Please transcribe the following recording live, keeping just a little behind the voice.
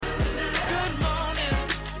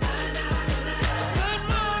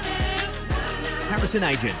Harrison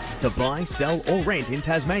Agents. To buy, sell or rent in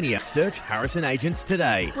Tasmania, search Harrison Agents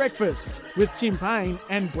today. Breakfast with Tim Payne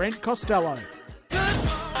and Brent Costello.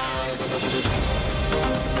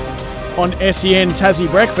 On SEN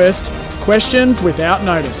Tassie Breakfast, questions without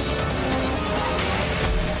notice.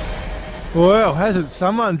 Well, hasn't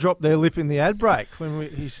someone dropped their lip in the ad break when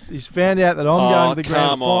he's found out that I'm going to the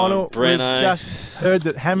grand final? We've just heard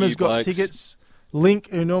that Hammer's got tickets. Link,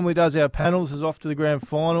 who normally does our panels, is off to the grand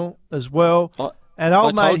final as well. And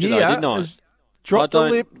old mate here has dropped the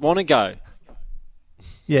lip. I don't want to go.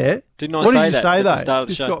 Yeah. Didn't I what say did you that say at though? the start of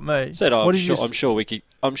the Just show? Got me. Said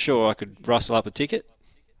I'm sure I could rustle up a ticket.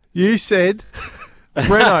 You said,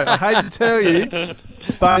 Breno, I hate to tell you,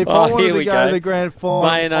 but if I wanted to go to the grand final,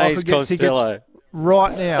 Mayonnaise I could get tickets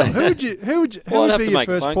right now. Who would be your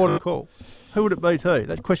first port of call? Who would it be to?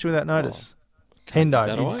 That question without notice.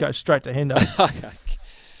 Hendo. You'd go straight to Hendo. Okay.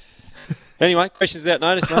 Anyway, questions without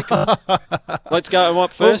notice, mate. Come on. Let's go. Am I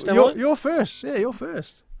first? Well, you're first. Yeah, you're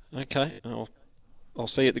first. Okay. I'll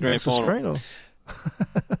see you at the grand final.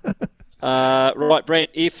 Screen, right, Brent.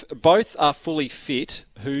 If both are fully fit,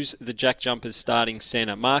 who's the Jack Jumpers starting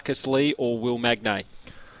centre? Marcus Lee or Will Magnay?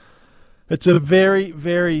 It's a very,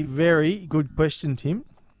 very, very good question, Tim.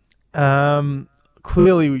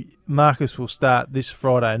 Clearly, Marcus will start this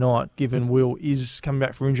Friday night, given Will is coming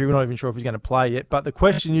back from injury. We're not even sure if he's going to play yet. But the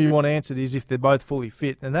question you want answered is if they're both fully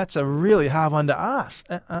fit, and that's a really hard one to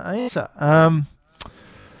answer.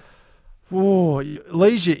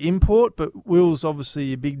 Lee's your import, but Will's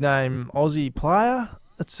obviously a big-name Aussie player.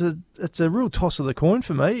 It's a real toss of the coin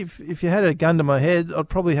for me. If you had a gun to my head, I'd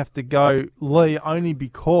probably have to go Lee only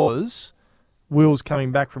because Will's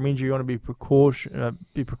coming back from injury. You want to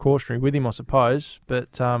be precautionary with him, I suppose.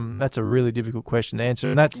 But that's a really difficult question to answer.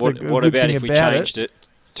 And that's what the about good thing if we about changed it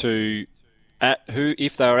to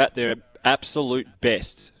if they were at their absolute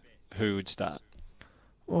best, who would start?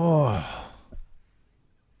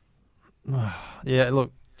 Yeah,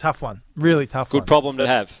 look, tough one. Really tough one. Good problem to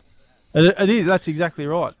have. It is. That's exactly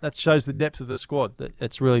right. That shows the depth of the squad.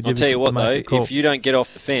 It's really difficult. I'll tell you what, though, if you don't get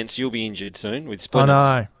off the fence, you'll be injured soon with splinters.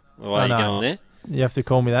 I know. The way you're going there. You have to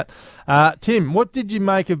call me that. Tim, what did you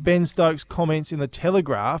make of Ben Stokes' comments in the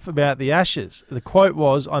Telegraph about the Ashes? The quote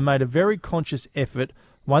was, "I made a very conscious effort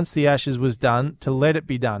once the Ashes was done to let it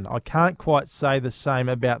be done. I can't quite say the same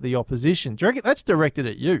about the opposition." Do you reckon that's directed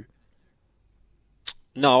at you?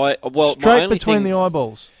 No, straight between the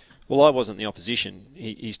eyeballs. Well, I wasn't the opposition.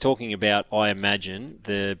 He's talking about, I imagine,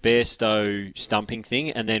 the Bairstow stumping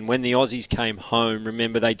thing, and then when the Aussies came home,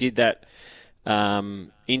 remember they did that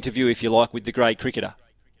interview, if you like, with the grade cricketer,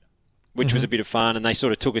 which was a bit of fun, and they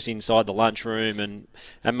sort of took us inside the lunchroom and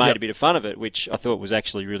made a bit of fun of it, which I thought was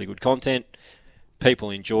actually really good content.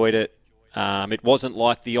 People enjoyed it. It wasn't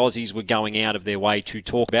like the Aussies were going out of their way to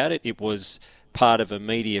talk about it. It was part of a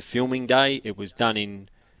media filming day. It was done in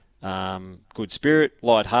good spirit,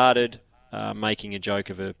 light-hearted, making a joke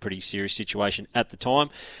of a pretty serious situation at the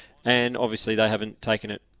time. And obviously they haven't taken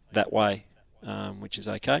it that way, which is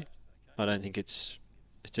okay. I don't think it's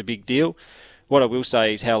a big deal. What I will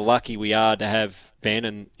say is how lucky we are to have Ben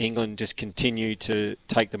and England just continue to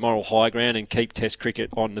take the moral high ground and keep Test cricket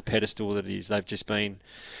on the pedestal that it is. They've just been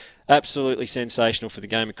absolutely sensational for the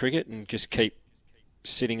game of cricket and just keep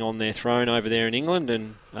sitting on their throne over there in England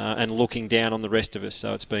and looking down on the rest of us.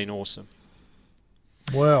 So it's been awesome.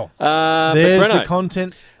 Well, there's Breno, the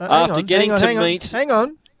content. Hang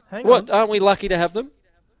on. What? Aren't we lucky to have them?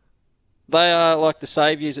 They are like the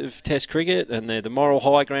saviours of Test cricket, and they're the moral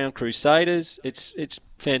high ground crusaders. It's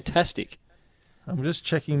fantastic. I'm just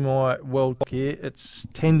checking my world clock here. It's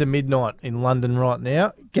 10 to midnight in London right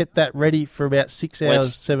now. Get that ready for about 6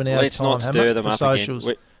 hours, 7 hours let's time. Let's not stir them up socials.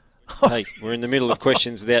 again. Hey, we're in the middle of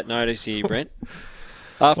questions without notice here, Brent.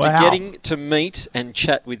 After getting to meet and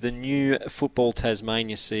chat with the new Football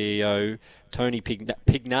Tasmania CEO, Tony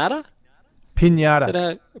Pignata?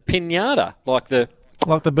 Pinata,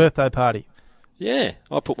 like the birthday party. Yeah,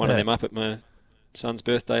 I put one of them up at my son's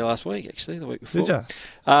birthday last week, actually, the week before. Did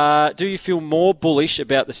you? Do you feel more bullish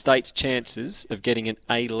about the state's chances of getting an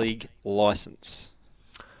A-League licence?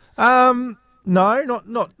 No,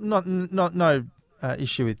 no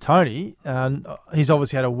issue with Tony. He's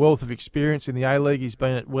obviously had a wealth of experience in the A-League. He's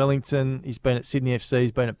been at Wellington, he's been at Sydney FC,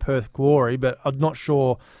 he's been at Perth Glory, but I'm not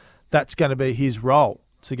sure that's going to be his role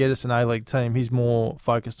to get us an A-League team. He's more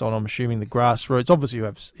focused on, I'm assuming, the grassroots. Obviously,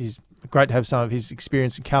 he's great to have some of his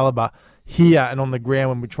experience and calibre here and on the ground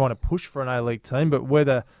when we're trying to push for an A-League team, but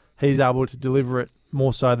whether he's able to deliver it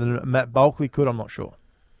more so than Matt Bulkley could, I'm not sure.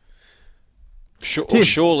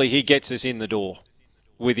 Surely he gets us in the door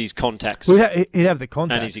with his contacts. He'd have the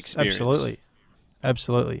contacts. And his experience. Absolutely.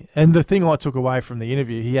 Absolutely. And the thing I took away from the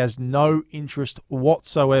interview, he has no interest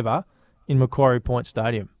whatsoever in Macquarie Point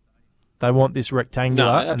Stadium. They want this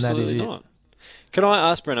rectangular, No, and that is absolutely it. not. Can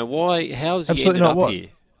I ask, Brenner, how has he Absolutely ended not up what? here?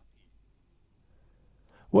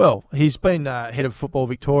 Well, he's been head of Football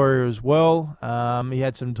Victoria as well. He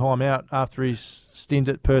had some time out after his stint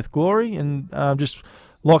at Perth Glory and just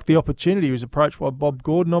liked the opportunity. He was approached by Bob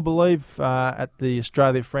Gordon, I believe, at the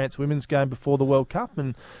Australia-France women's game before the World Cup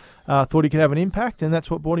and thought he could have an impact, and that's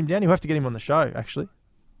what brought him down. You'll have to get him on the show, actually.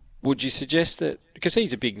 Would you suggest that, because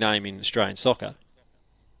he's a big name in Australian soccer,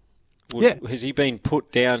 has he been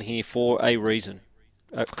put down here for a reason?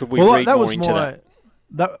 Could we read more into that?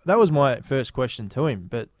 That was my first question to him,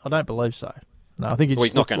 but I don't believe so. No, I think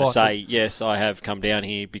he's not going to say, yes, I have come down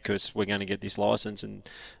here because we're going to get this licence and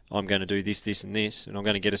I'm going to do this, this and this, and I'm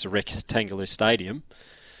going to get us a rectangular stadium.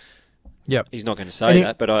 Yep. He's not going to say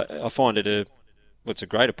that, but I find it a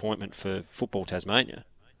great appointment for Football Tasmania.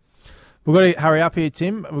 We've got to hurry up here,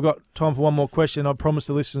 Tim. We've got time for one more question. I promised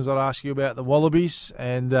the listeners I'd ask you about the Wallabies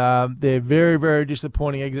and their very, very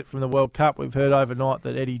disappointing exit from the World Cup. We've heard overnight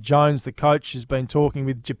that Eddie Jones, the coach, has been talking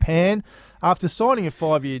with Japan after signing a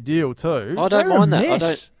 5-year deal too. I don't mind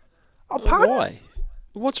that. Why?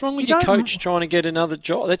 What's wrong with your coach trying to get another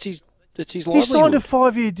job? That's his livelihood. He signed a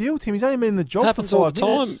 5-year deal, Tim. He's only been in the job for 5 minutes. Happens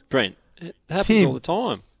all the time, Brent. It happens all the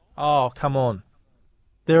time. Oh, come on.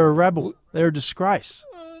 They're a rabble. They're a disgrace.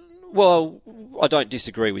 Well, I don't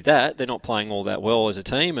disagree with that. They're not playing all that well as a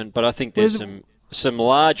team, but I think there's some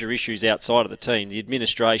larger issues outside of the team. The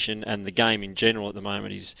administration and the game in general at the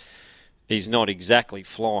moment is not exactly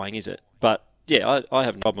flying, is it? But yeah, I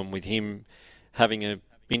have no problem with him having an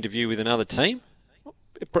interview with another team.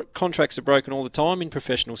 Contracts are broken all the time in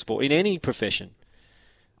professional sport, in any profession.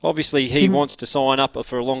 Obviously, he wants to sign up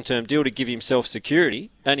for a long-term deal to give himself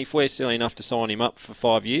security, and if we're silly enough to sign him up for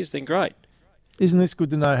 5 years, then great. Isn't this good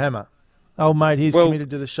to know, Hammer? Old mate, he's committed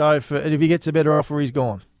to the show, and if he gets a better offer, he's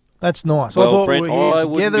gone. That's nice. Well, Brent, I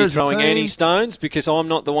wouldn't be throwing any stones because I'm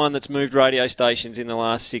not the one that's moved radio stations in the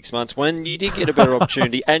last 6 months when you did get a better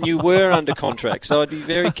opportunity and you were under contract. So I'd be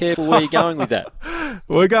very careful where you're going with that.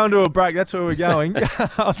 We're going to a break. That's where we're going.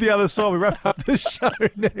 On the other side, we wrap up the show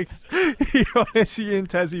next here on SEN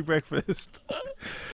Tassie Breakfast.